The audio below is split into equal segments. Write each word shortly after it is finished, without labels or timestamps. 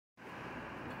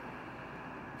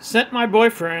Sent my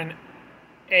boyfriend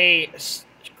a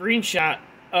screenshot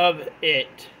of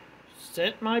it.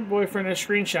 Sent my boyfriend a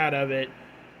screenshot of it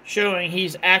showing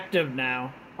he's active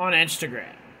now on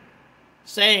Instagram.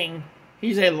 Saying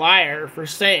he's a liar for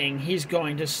saying he's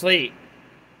going to sleep.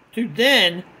 To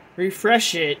then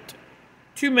refresh it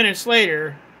 2 minutes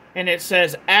later and it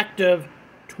says active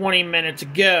 20 minutes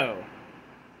ago.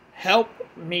 Help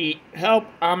me, help,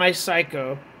 I'm a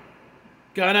psycho.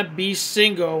 Gonna be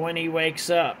single when he wakes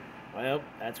up. Well,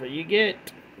 that's what you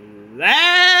get.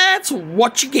 That's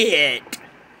what you get.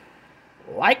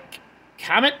 Like,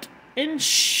 comment, and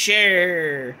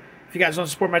share. If you guys want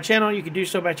to support my channel, you can do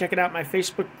so by checking out my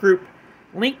Facebook group.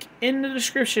 Link in the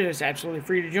description. It's absolutely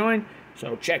free to join,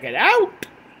 so check it out.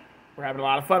 We're having a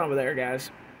lot of fun over there, guys.